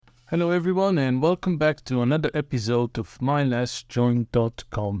Hello everyone and welcome back to another episode of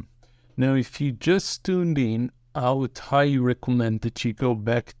mylastjoint.com. Now if you just tuned in, I would highly recommend that you go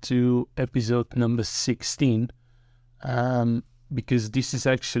back to episode number 16 because this is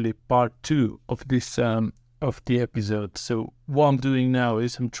actually part 2 of this of the episode. So what I'm doing now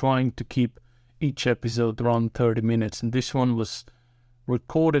is I'm trying to keep each episode around 30 minutes, and this one was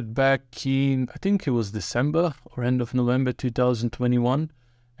recorded back in, I think it was December or end of November 2021.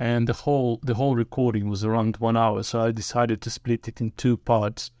 And the whole recording was around 1 hour, so I decided to split it in 2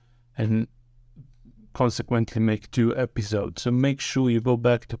 parts and consequently make 2 episodes. So make sure you go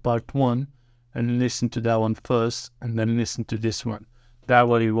back to part 1 and listen to that one first, and then listen to this one. That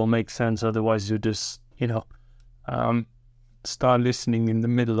way it will make sense. Otherwise, you just start listening in the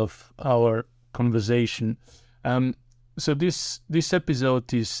middle of our conversation. So this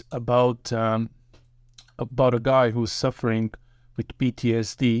episode is about a guy who's suffering with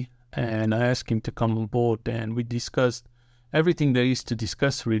PTSD, and I asked him to come on board, and we discussed everything there is to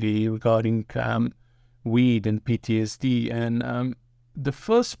discuss really regarding weed and PTSD. And the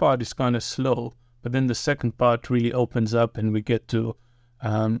first part is kind of slow, but then the second part really opens up, and we get to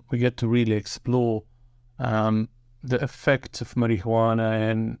really explore the effects of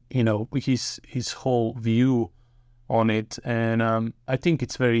marijuana and his whole view on it. And I think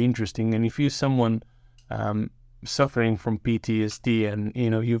it's very interesting. And if you're someone suffering from PTSD and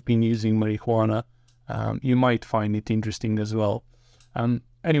you've been using marijuana, you might find it interesting as well.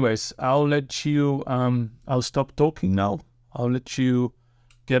 Anyways, I'll let you I'll stop talking now. I'll let you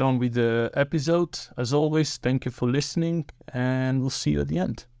get on with the episode. As always, thank you for listening, and we'll see you at the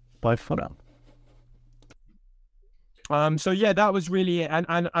end. Bye for now. So yeah, that was really it. And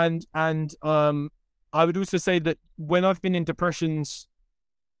I would also say that when I've been in depressions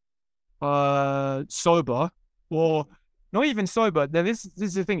sober, or not even sober, then this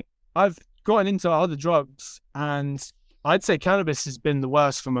is the thing. I've gotten into other drugs, and I'd say cannabis has been the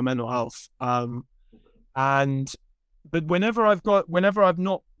worst for my mental health. But whenever I've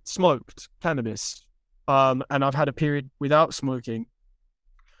not smoked cannabis, and I've had a period without smoking,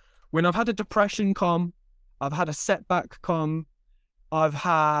 when I've had a depression come, I've had a setback come, I've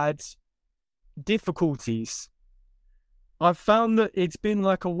had difficulties, I've found that it's been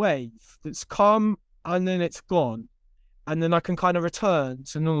like a wave that's come and then it's gone, and then I can kind of return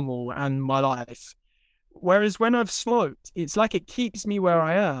to normal and my life. Whereas when I've smoked, it's like it keeps me where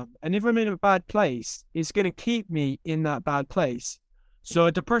I am, and if I'm in a bad place, it's going to keep me in that bad place. So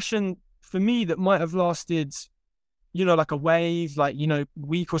a depression for me that might have lasted, like a wave, like,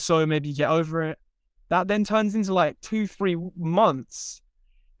 week or so, maybe you get over it, that then turns into like 2-3 months,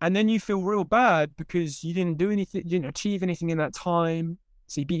 and then you feel real bad because you didn't do anything, you didn't achieve anything in that time,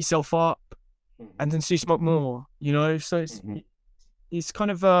 so you beat yourself up. And then so you smoke more, so it's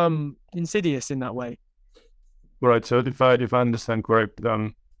kind of insidious in that way. Right. So if I understand correct,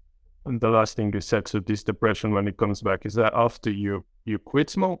 the last thing you said, so this depression when it comes back, is that after you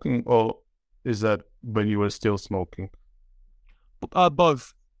quit smoking, or is that when you were still smoking?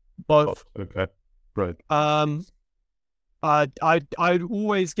 Both. Okay. Right. I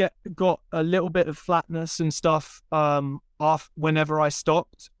always got a little bit of flatness and stuff off whenever I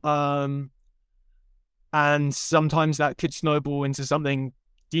stopped. And sometimes that could snowball into something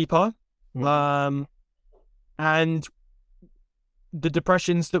deeper. And the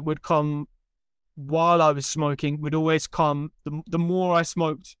depressions that would come while I was smoking would always come, the more I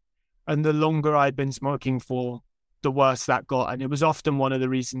smoked and the longer I'd been smoking for, the worse that got. And it was often one of the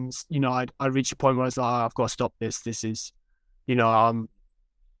reasons, I reached a point where I was like, I've got to stop this. This is, I'm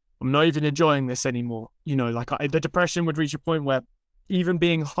not even enjoying this anymore. The depression would reach a point where even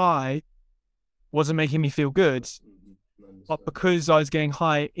being high wasn't making me feel good, but because I was getting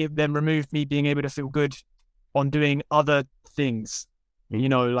high, it then removed me being able to feel good on doing other things.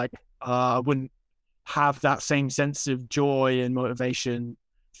 I wouldn't have that same sense of joy and motivation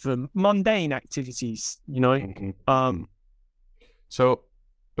for mundane activities, So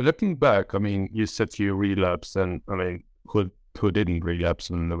looking back, I mean, you said you relapsed, and I mean, who didn't relapse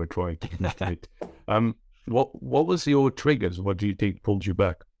and never tried to meditate? What was your triggers? What do you think pulled you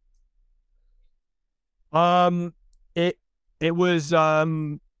back? It was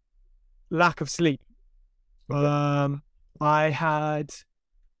lack of sleep. I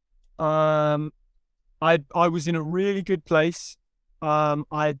was in a really good place.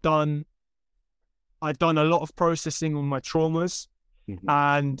 I'd done a lot of processing on my traumas,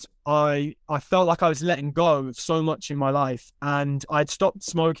 and I felt like I was letting go of so much in my life, and I'd stopped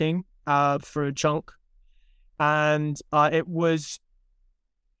smoking for a chunk, and I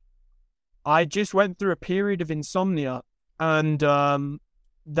just went through a period of insomnia, and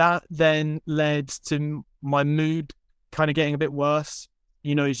that then led to my mood kind of getting a bit worse.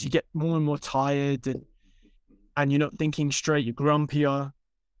 You know, as you get more and more tired and you're not thinking straight, you're grumpier.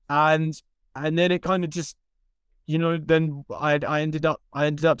 And then it kind of just, you know, then I ended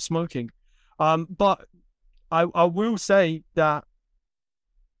up smoking. But I will say that,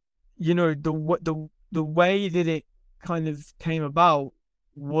 you know, the way that it kind of came about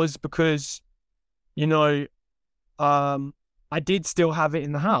was because, you know, I did still have it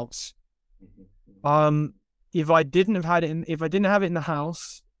in the house. If I didn't have it in the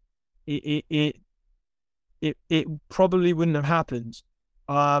house, it probably wouldn't have happened.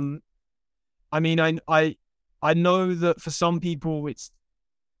 I mean, I know that for some people it's,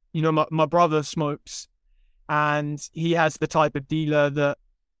 you know, my brother smokes, and he has the type of dealer that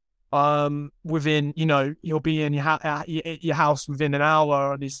within, you know, he'll be in your house within an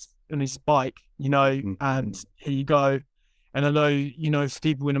hour on his bike, you know, and here you go. And I know, you know, for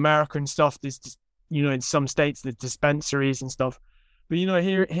people in America and stuff, there's just, you know, in some states there's dispensaries and stuff, but you know,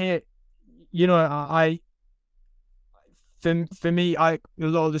 here, you know, for me, a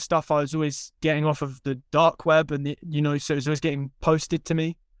lot of the stuff I was always getting off of the dark web, and you know, so it was always getting posted to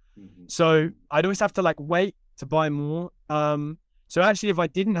me. So I'd always have to like wait to buy more. So actually, if I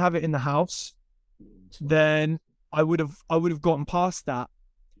didn't have it in the house, then I would have gotten past that.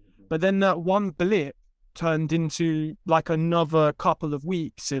 But then that one blip turned into like another couple of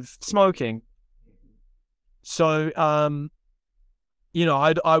weeks of smoking. So you know,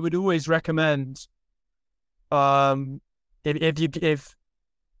 I would always recommend if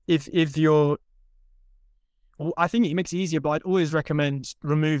you're, I think it makes it easier, but I'd always recommend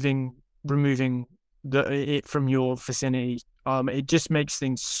removing it from your vicinity. It just makes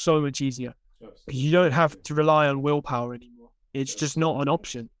things so much easier. You don't have to rely on willpower anymore. It's just not an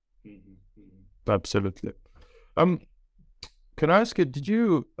option. Absolutely. Can I ask you, did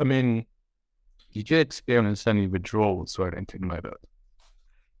you experience any withdrawals or anything like that?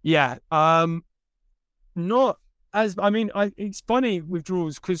 Yeah. Not as, I mean, it's funny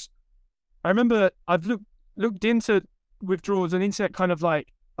withdrawals, because I remember I've looked into withdrawals on the internet, kind of like,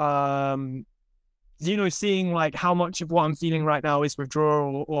 you know, seeing like how much of what I'm feeling right now is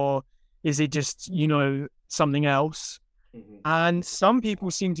withdrawal, or is it just, you know, something else? And some people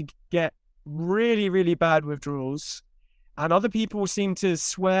seem to get really, really bad withdrawals, and other people seem to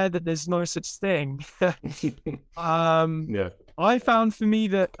swear that there's no such thing. Yeah. I found for me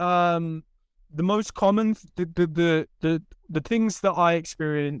that the most common, the things that I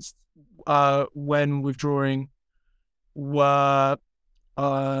experienced when withdrawing were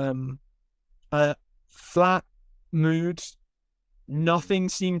a flat mood. Nothing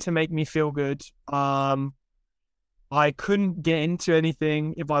seemed to make me feel good. I couldn't get into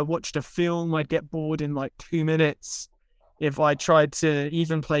anything. If I watched a film, I'd get bored in like 2 minutes. If I tried to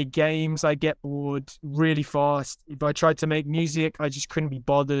even play games, I'd get bored really fast. If I tried to make music, I just couldn't be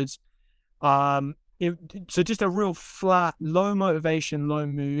bothered. So just a real flat, low motivation, low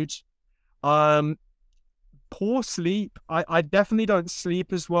mood. Poor sleep. I definitely don't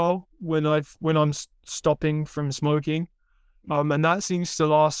sleep as well when I'm stopping from smoking. And that seems to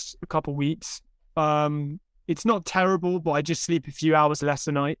last a couple of weeks. It's not terrible, but I just sleep a few hours less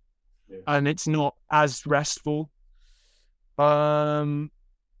a night, and it's not as restful. I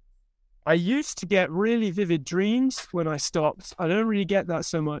used to get really vivid dreams when I stopped. I don't really get that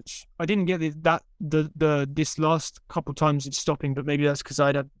so much. I didn't get this last couple times of stopping, but maybe that's because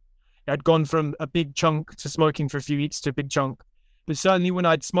I'd gone from a big chunk to smoking for a few weeks to a big chunk. But certainly when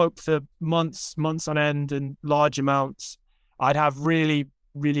I'd smoked for months on end and large amounts, I'd have really,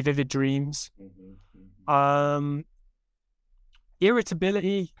 really vivid dreams.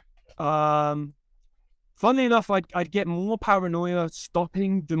 Irritability. Funnily enough, I'd get more paranoia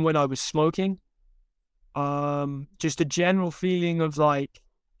stopping than when I was smoking. Just a general feeling of like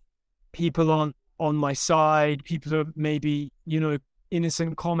people on my side, people are maybe, you know,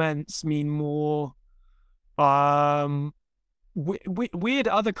 innocent comments mean more. Weird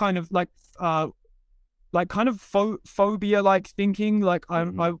other kind of like kind of phobia like thinking. Like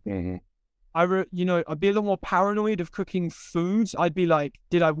you know, I'd be a little more paranoid of cooking foods. I'd be like,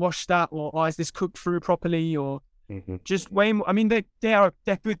 did I wash that, or is this cooked through properly, or just way more. I mean, they're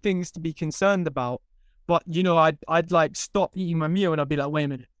good things to be concerned about, but you know, I'd like stop eating my meal and I'd be like, wait a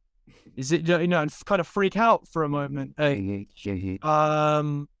minute, is it, you know, and kind of freak out for a moment. And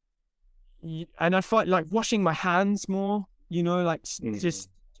I find like washing my hands more, you know, like just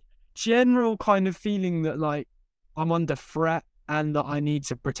general kind of feeling that like I'm under threat and that I need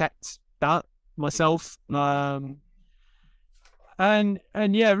to protect that myself. And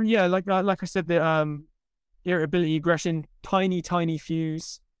yeah, like I said, irritability, aggression, tiny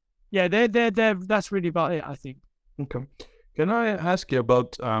fuse. Yeah, they're that's really about it, I think. Okay. Can I ask you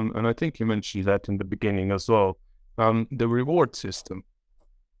about, and I think you mentioned that in the beginning as well, the reward system?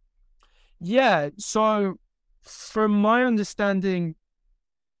 Yeah, so from my understanding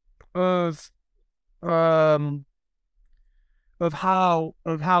of um of how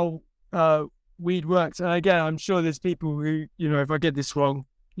weed works, and again, I'm sure there's people who, if I get this wrong,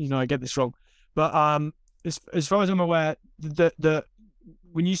 I get this wrong, but as far as I'm aware, the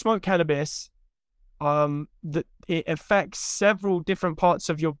when you smoke cannabis, that it affects several different parts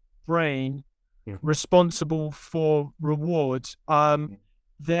of your brain responsible for reward.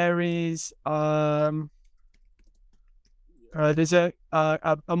 There is there's a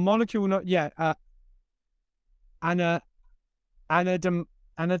molecule, anandamine,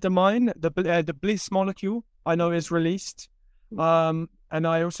 the bliss molecule, I know is released. And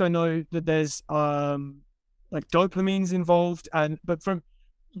I also know that there's like dopamine's involved, but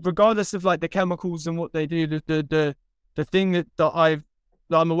regardless of like the chemicals and what they do, the thing that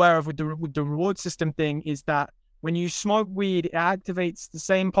I'm aware of with the reward system thing is that when you smoke weed, it activates the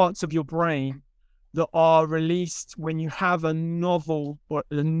same parts of your brain that are released when you have a novel or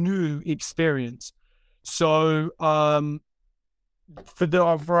a new experience. So for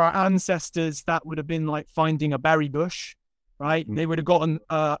our ancestors, that would have been like finding a berry bush, right? They would have gotten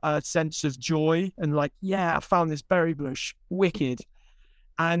a sense of joy and like, yeah, I found this berry bush, wicked.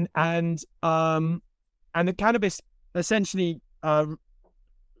 And the cannabis essentially kind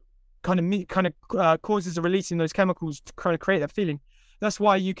of causes a release in those chemicals to kind of create that feeling. That's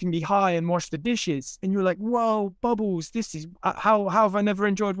why you can be high and wash the dishes, and you're like, "Whoa, bubbles! This is how have I never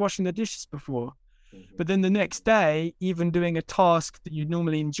enjoyed washing the dishes before?" But then the next day, even doing a task that you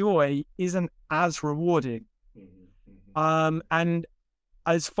normally enjoy isn't as rewarding. And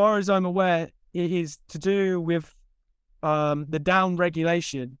as far as I'm aware, it is to do with the down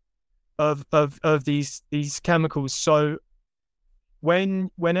regulation of these chemicals. So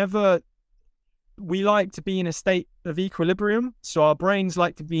whenever we like to be in a state of equilibrium, so our brains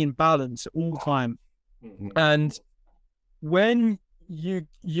like to be in balance all the time. And when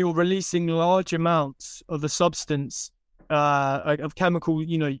you're releasing large amounts of a substance of chemical,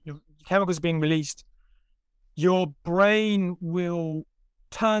 chemicals being released, your brain will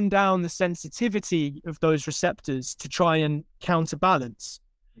turn down the sensitivity of those receptors to try and counterbalance.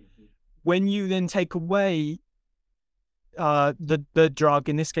 When you then take away the drug,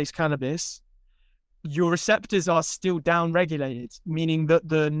 in this case cannabis, your receptors are still down regulated, meaning that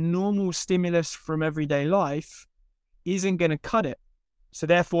the normal stimulus from everyday life isn't going to cut it. So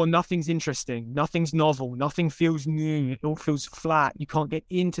therefore nothing's interesting, nothing's novel, nothing feels new, it all feels flat, you can't get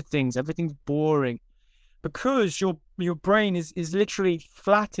into things, everything's boring. Because your brain is literally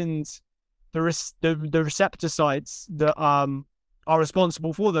flattened the receptor sites that are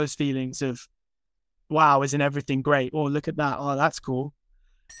responsible for those feelings of, wow, isn't everything great? Or look at that, oh, that's cool.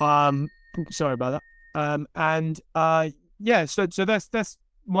 Sorry about that. So that's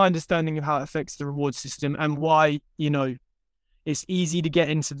my understanding of how it affects the reward system and why, it's easy to get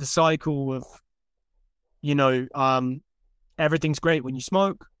into the cycle of, everything's great when you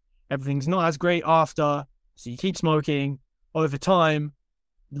smoke, everything's not as great after, so you keep smoking. Over time,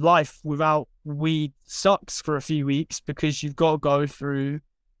 life without weed sucks for a few weeks because you've got to go through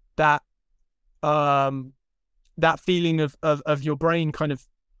that feeling of your brain kind of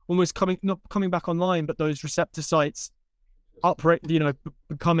almost not coming back online, but those receptor sites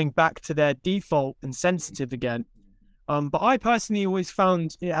becoming back to their default and sensitive again. But I personally always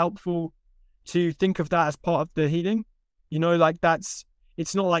found it helpful to think of that as part of the healing. It's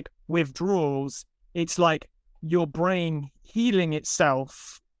not like withdrawals. It's like your brain healing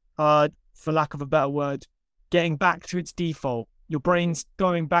itself, for lack of a better word, getting back to its default. Your brain's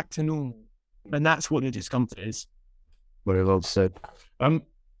going back to normal. And that's what the discomfort is. Very well said.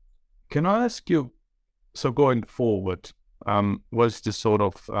 Can I ask you, so going forward, what's the sort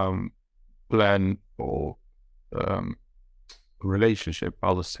of plan or relationship,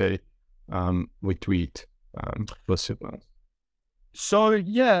 I would say, with weed? What's your plan? So,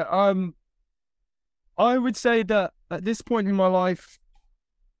 I would say that at this point in my life,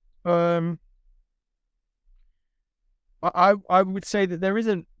 I would say that there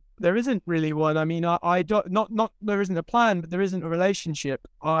isn't really one. I mean, I don't not there isn't a plan, but there isn't a relationship.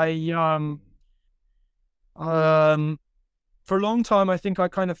 For a long time, I think I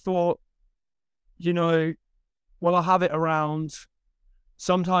kind of thought, well, I'll have it around.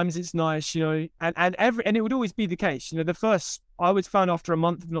 Sometimes it's nice, and it would always be the case. The first I was found after a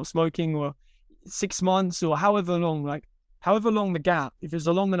month of not smoking, or 6 months, or however long the gap, if it's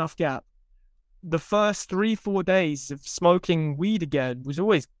a long enough gap, the first 3-4 days of smoking weed again was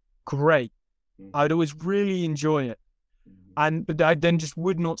always great. I'd always really enjoy it. But I then just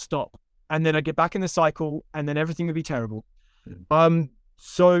would not stop. And then I'd get back in the cycle, and then everything would be terrible.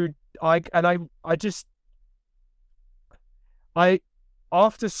 So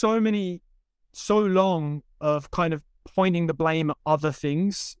after so long of kind of pointing the blame at other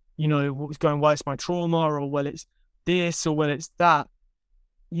things, what was going, well, it's my trauma, or well, it's this, or well, it's that,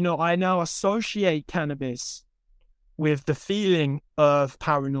 I now associate cannabis with the feeling of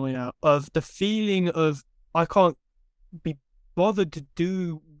paranoia, of the feeling of I can't be bothered to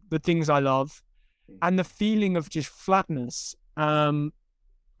do the things I love, and the feeling of just flatness.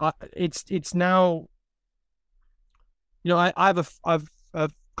 It's now, I have a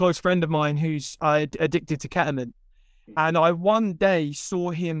close friend of mine who's addicted to ketamine, and I one day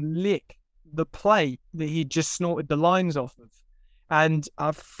saw him lick the plate that he'd just snorted the lines off of. And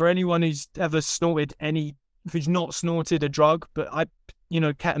for anyone who's ever who's not snorted a drug, but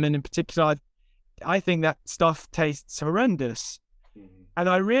ketamine in particular, I think that stuff tastes horrendous. And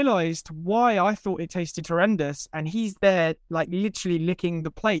I realized why I thought it tasted horrendous. And he's there, like, literally licking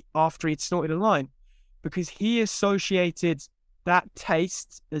the plate after he'd snorted a line, because he associated that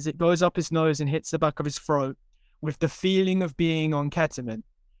taste as it goes up his nose and hits the back of his throat with the feeling of being on ketamine.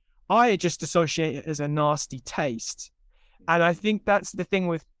 I just associate it as a nasty taste. And I think that's the thing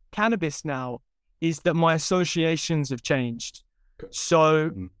with cannabis now, is that my associations have changed.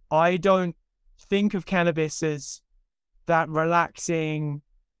 So I don't think of cannabis as that relaxing,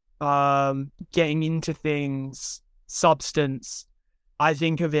 getting into things, substance. I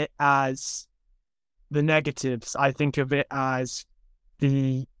think of it as the negatives. I think of it as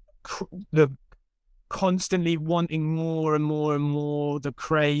the constantly wanting more and more and more, the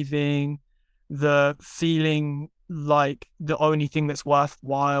craving, the feeling like the only thing that's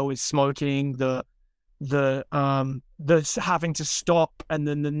worthwhile is smoking, the having to stop, and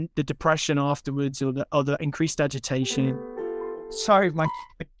then the depression afterwards, or the increased agitation. Sorry,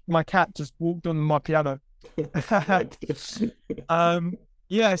 my cat just walked on my piano.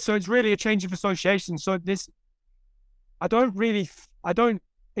 Yeah, so it's really a change of association. So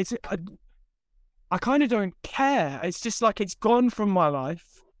I kind of don't care. It's just like it's gone from my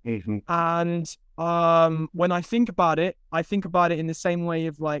life. And when I think about it in the same way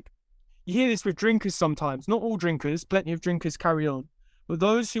of, like, you hear this with drinkers sometimes. Not all drinkers, plenty of drinkers carry on. But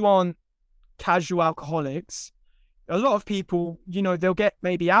those who aren't casual alcoholics, a lot of people, they'll get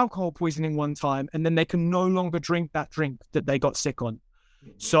maybe alcohol poisoning one time, and then they can no longer drink that drink that they got sick on.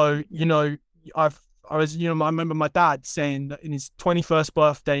 So, I remember my dad saying that in his 21st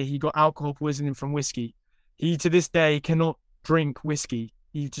birthday, he got alcohol poisoning from whiskey. He, to this day, cannot drink whiskey.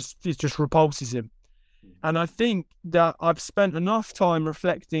 It just repulses him. And I think that I've spent enough time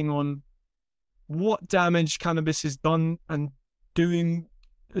reflecting on what damage cannabis has done and done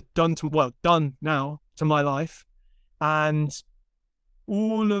now to my life, and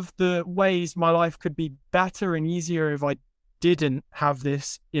all of the ways my life could be better and easier if I didn't have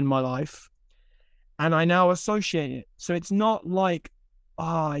this in my life. And I now associate it. So it's not like,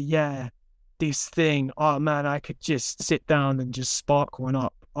 this thing, man, I could just sit down and just spark one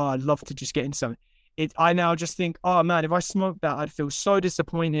up. I'd love to just get into something. I now just think, man, if I smoked that, I'd feel so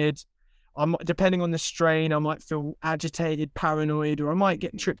disappointed. Depending on the strain, I might feel agitated, paranoid, or I might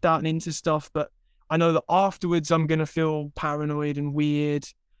get tripped out and into stuff. But I know that afterwards I'm going to feel paranoid and weird,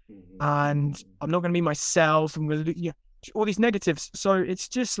 and I'm not going to be myself. I'm going to all these negatives. So it's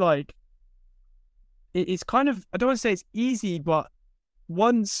just like, it's kind of, I don't want to say it's easy, but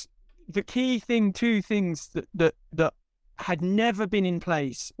the key thing, two things that had never been in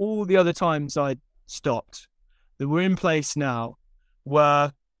place all the other times I'd stopped, that were in place now,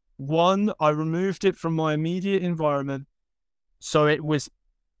 were, one, I removed it from my immediate environment, so it was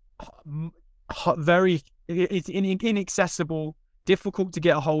very inaccessible, difficult to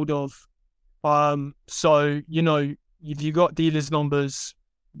get a hold of. So if you got dealers' numbers,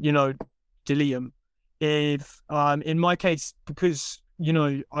 delete them. If in my case, because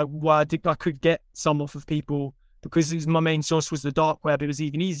I could get some off of people, because my main source was the dark web, it was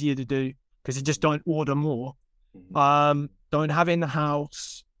even easier to do, because you just don't order more. Don't have it in the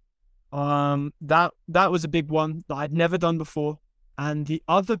house. That was a big one that I'd never done before. And the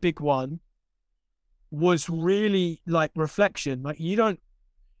other big one was really like reflection. Like,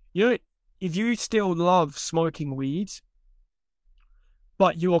 if you still love smoking weed,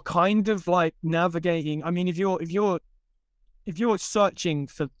 but you're kind of like navigating, I mean, if you're searching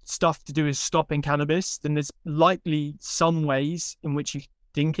for stuff to do with stopping cannabis, then there's likely some ways in which you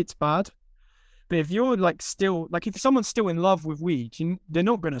think it's bad. But if you're like still, like if someone's still in love with weed, they're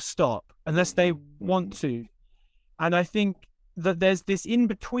not going to stop unless they want to. And I think that there's this in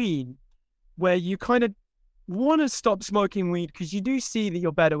between where you kind of want to stop smoking weed because you do see that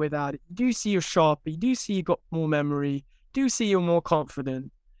you're better without it. You do see you're sharper. You do see you got more memory. You do see you're more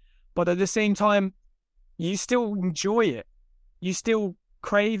confident. But at the same time, you still enjoy it. You still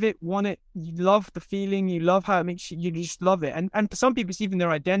crave it, want it. You love the feeling. You love how it makes you. You just love it. And for some people, it's even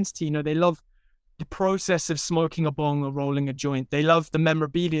their identity. You know, they love the process of smoking a bong or rolling a joint. They love the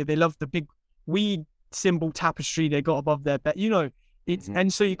memorabilia. They love the big weed symbol tapestry they got above their bed. You know, it's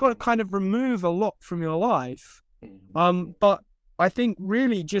and so you've got to kind of remove a lot from your life. But I think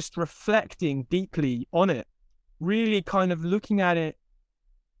really just reflecting deeply on it, really kind of looking at it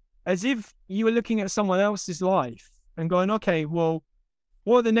as if you were looking at someone else's life and going, okay, well,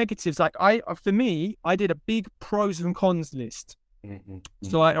 what are the negatives? Like for me, I did a big pros and cons list.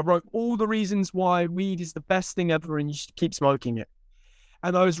 So I wrote all the reasons why weed is the best thing ever and you should keep smoking it.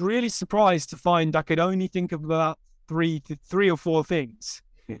 And I was really surprised to find I could only think of about three or four things.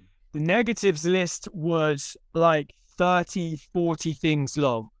 The negatives list was like 30, 40 things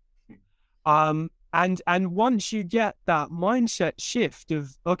long. And once you get that mindset shift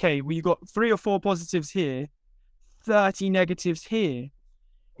of, okay, well, you got 3 or 4 positives here, 30 negatives here,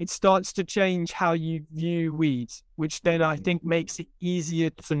 it starts to change how you view weed, which then I think makes it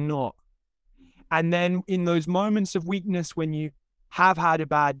easier to not. And then in those moments of weakness, when you have had a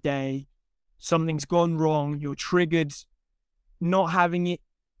bad day, something's gone wrong, you're triggered, not having it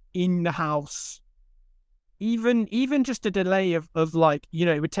in the house, even just a delay of like, you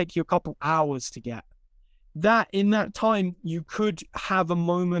know, it would take you a couple hours to get that. In that time, you could have a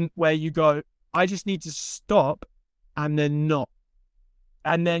moment where you go, I just need to stop, and then not.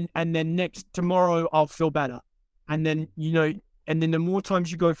 And then tomorrow I'll feel better. And then, you know, and then the more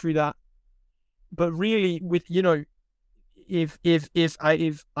times you go through that, but really with, you know, if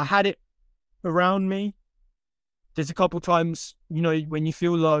I had it around me, there's a couple times, you know, when you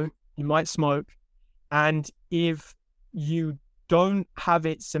feel low, you might smoke. And if you don't have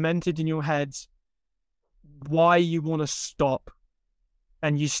it cemented in your head why you want to stop,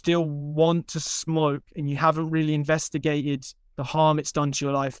 and you still want to smoke, and you haven't really investigated the harm it's done to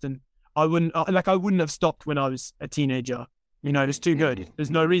your life, then I wouldn't have stopped when I was a teenager. You know, it's too good.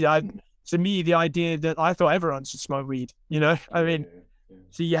 There's no reason. To me, the idea that I thought everyone should smoke weed, you know, I mean,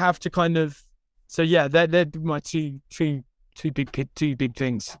 so you have to kind of, so yeah, they're my two big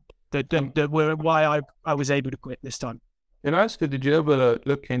things that were why I was able to quit this time. And I ask you, did you ever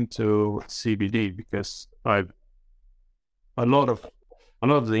look into CBD? Because a lot of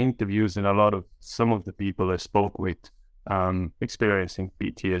the interviews and some of the people I spoke with experiencing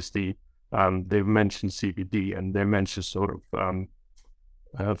PTSD, they've mentioned CBD, and they mentioned sort of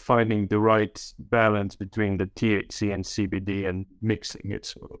finding the right balance between the THC and CBD and mixing it.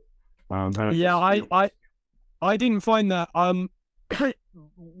 Sort of. I didn't find that.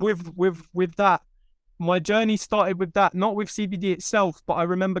 With that, my journey started with that, not with CBD itself, but I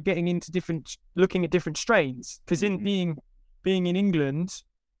remember getting into looking at different strains, because in being in England,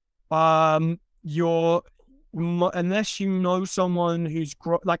 unless you know someone who's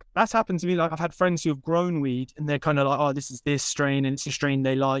like, that's happened to me. Like, I've had friends who have grown weed and they're kind of like, oh, this is this strain and it's a strain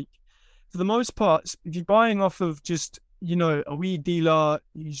they like. For the most part, if you're buying off of just, you know, a weed dealer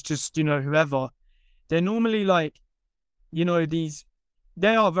who's just, you know, whoever, they're normally like, you know,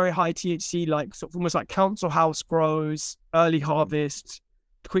 they are very high THC, like sort of almost like council house grows, early harvest,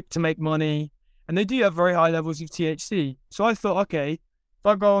 quick to make money. And they do have very high levels of THC. So I thought, okay, if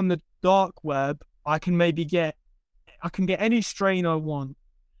I go on the dark web, I can get any strain I want.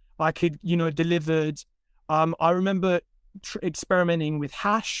 I could, you know, delivered. I remember experimenting with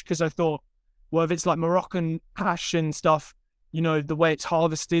hash, because I thought, well, if it's like Moroccan hash and stuff, you know, the way it's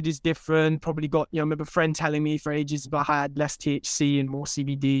harvested is different. Probably got, you know, I remember a friend telling me for ages about how I had less THC and more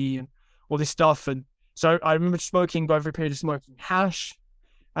CBD and all this stuff. And so I remember going for a period of smoking hash.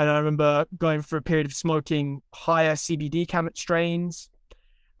 And I remember going for a period of smoking higher CBD camet strains.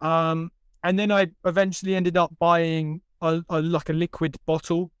 And then I eventually ended up buying a liquid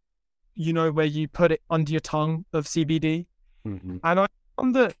bottle, you know, where you put it under your tongue of CBD. Mm-hmm. And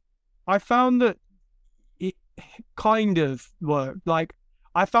I found that it kind of worked. Like,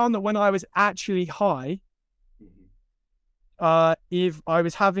 I found that when I was actually high, if I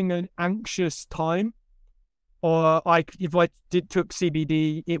was having an anxious time, or if I took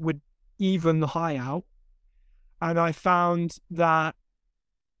CBD, it would even the high out. And I found that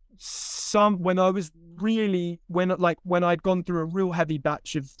when I'd gone through a real heavy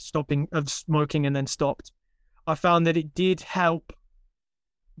batch of smoking and then stopped, I found that it did help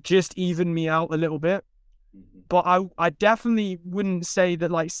just even me out a little bit. But I definitely wouldn't say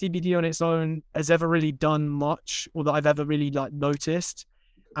that like CBD on its own has ever really done much, or that I've ever really like noticed.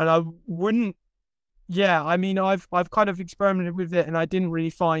 And I wouldn't, yeah, I mean, I've kind of experimented with it, and I didn't really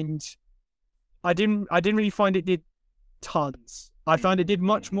find it did tons. I found it did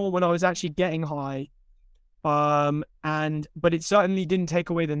much more when I was actually getting high. But it certainly didn't take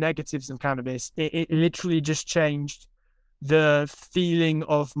away the negatives of cannabis. It literally just changed the feeling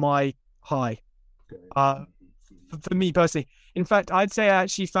of my high. For me personally, in fact, I'd say I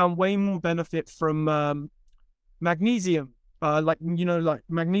actually found way more benefit from magnesium. Like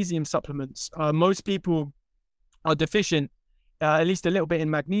magnesium supplements. Most people are deficient, at least a little bit in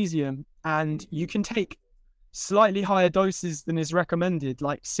magnesium, and you can take slightly higher doses than is recommended,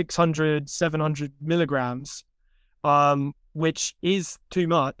 like 600, 700 milligrams, which is too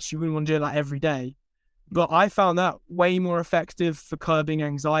much. You wouldn't want to do that every day. But I found that way more effective for curbing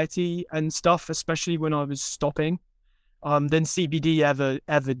anxiety and stuff, especially when I was stopping, than CBD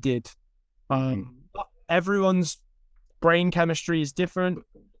ever did. Everyone's brain chemistry is different.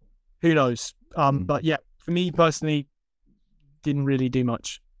 Who knows? But yeah, for me personally, didn't really do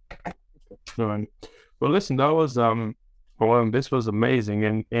much. Right. Well, listen, that was this was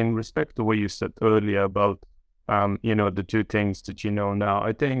amazing. In respect to what you said earlier about the two things that you know now,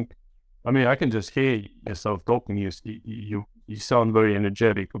 I can just hear yourself talking. You sound very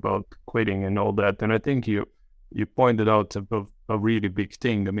energetic about quitting and all that, and I think you pointed out a really big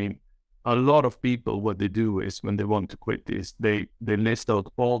thing. I mean, a lot of people, what they do is when they want to quit is they list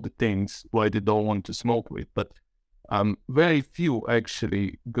out all the things why they don't want to smoke with, but very few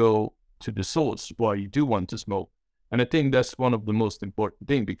actually go to the source why you do want to smoke. And I think that's one of the most important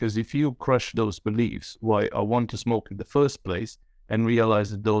things, because if you crush those beliefs, why I want to smoke in the first place, and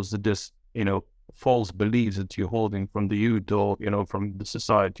realize that those are just, false beliefs that you're holding from the youth or, from the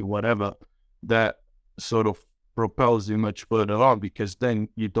society, whatever, that sort of propels you much further on, because then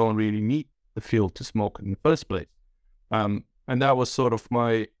you don't really need the fuel to smoke in the first place. And that was sort of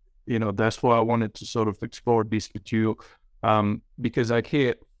my, that's why I wanted to sort of explore this with you, because I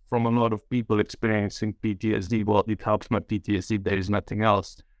hear from a lot of people experiencing PTSD. Well, it helps my PTSD. There is nothing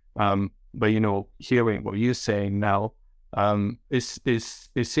else. But hearing what you're saying now,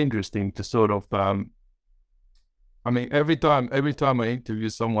 it's interesting to sort of. Every time I interview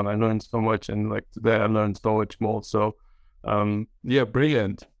someone, I learn so much, and like today, I learned so much more. So,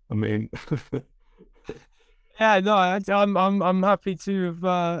 brilliant. Yeah, no, I'm happy to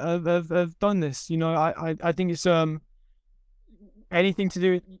have done this. I think it's anything to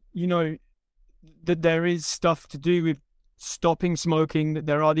do with, that there is stuff to do with stopping smoking, that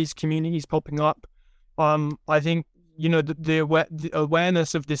there are these communities popping up. I think, the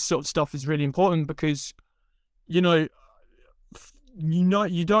awareness of this sort of stuff is really important, because, that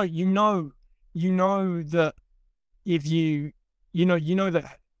if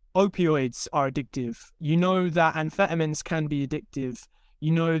that opioids are addictive, that amphetamines can be addictive,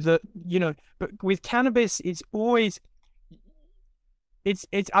 but with cannabis, it's always,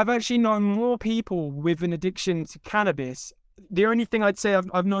 I've actually known more people with an addiction to cannabis. The only thing I'd say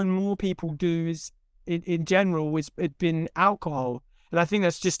I've known more people do is, in general, it's been alcohol. And I think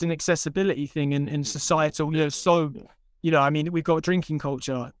that's just an accessibility thing in societal, we've got a drinking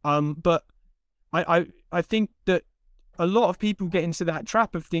culture. But I think that a lot of people get into that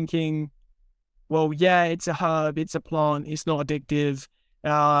trap of thinking, well, yeah, it's a herb, it's a plant, it's not addictive.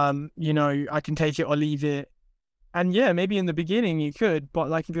 I can take it or leave it. And yeah, maybe in the beginning you could, but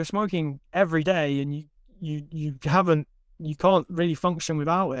like if you're smoking every day and you can't really function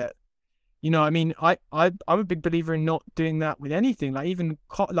without it. I'm a big believer in not doing that with anything. Like even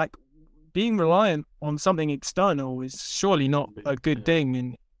like being reliant on something external is surely not a good thing.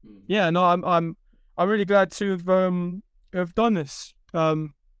 And yeah, no, I'm really glad to have done this.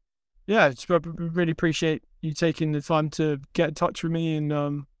 Just really appreciate you taking the time to get in touch with me,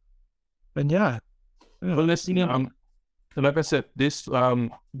 and yeah. Well, listen, like I said, this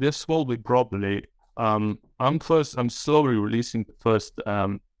will be probably, I'm slowly releasing the first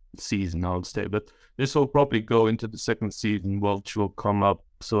season, I would say, but this will probably go into the second season, which will come up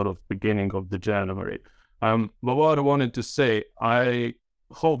sort of beginning of the January. But what I wanted to say, I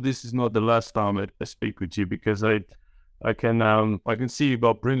hope this is not the last time I speak with you, because I can see you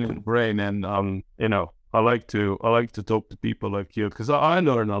got brilliant brain, and I like to talk to people like you, because I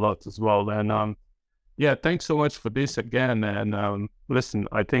learn a lot as well. And yeah, thanks so much for this again. And listen,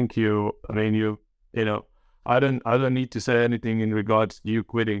 I think I don't need to say anything in regards to you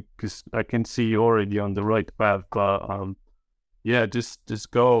quitting, because I can see you already on the right path. But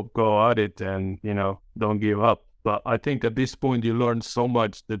just go at it, and don't give up. But I think at this point you learn so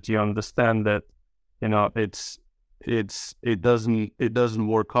much that you understand that, it doesn't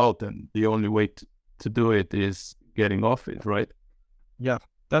work out, and the only way to do it is getting off it, right? Yeah,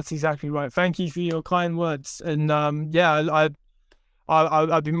 that's exactly right. Thank you for your kind words, and I'd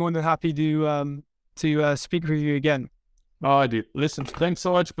be more than happy to speak with you again. Oh, I do. Listen, thanks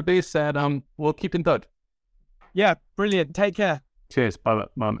so much for this, and we'll keep in touch. Yeah, brilliant. Take care. Cheers. Bye.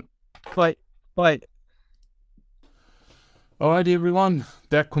 Bye. Bye. Alrighty, everyone,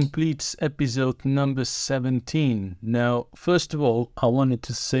 that completes episode number 17. Now, first of all, I wanted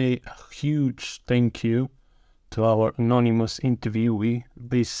to say a huge thank you to our anonymous interviewee.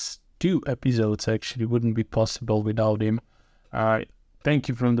 These 2 episodes actually wouldn't be possible without him. Thank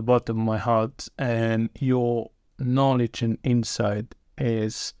you from the bottom of my heart, and your knowledge and insight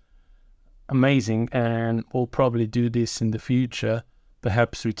is amazing, and we'll probably do this in the future,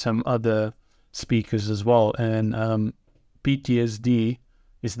 perhaps with some other speakers as well. And PTSD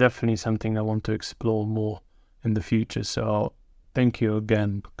is definitely something I want to explore more in the future. So thank you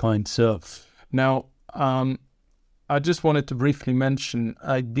again, kind sir. Now, I just wanted to briefly mention,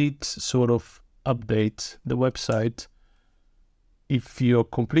 I did sort of update the website. If you're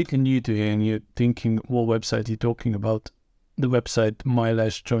completely new to here and you're thinking, what website are you talking about? The website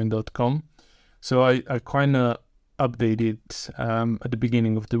my-join.com. So I kind of updated at the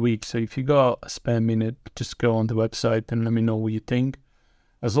beginning of the week. So if you got a spare minute, just go on the website and let me know what you think.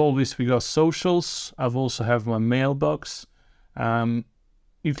 As always, we got socials. I've also have my mailbox.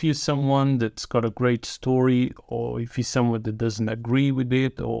 If you're someone that's got a great story, or if you're someone that doesn't agree with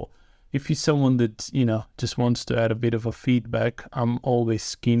it, or if you're someone that, just wants to add a bit of a feedback, I'm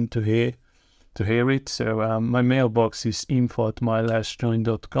always keen to hear it. So my mailbox is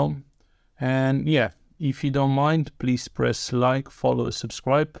info@my-join.com. And yeah, if you don't mind, please press like, follow,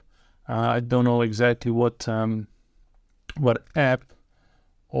 subscribe. I don't know exactly what app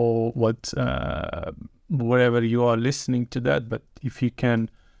or what wherever you are listening to that, but if you can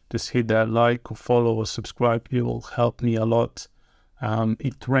just hit that like or follow or subscribe, it will help me a lot.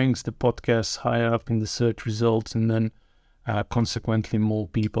 It ranks the podcast higher up in the search results, and then consequently more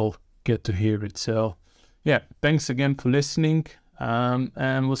people get to hear it. So yeah, thanks again for listening,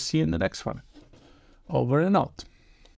 and we'll see you in the next one. Over and out.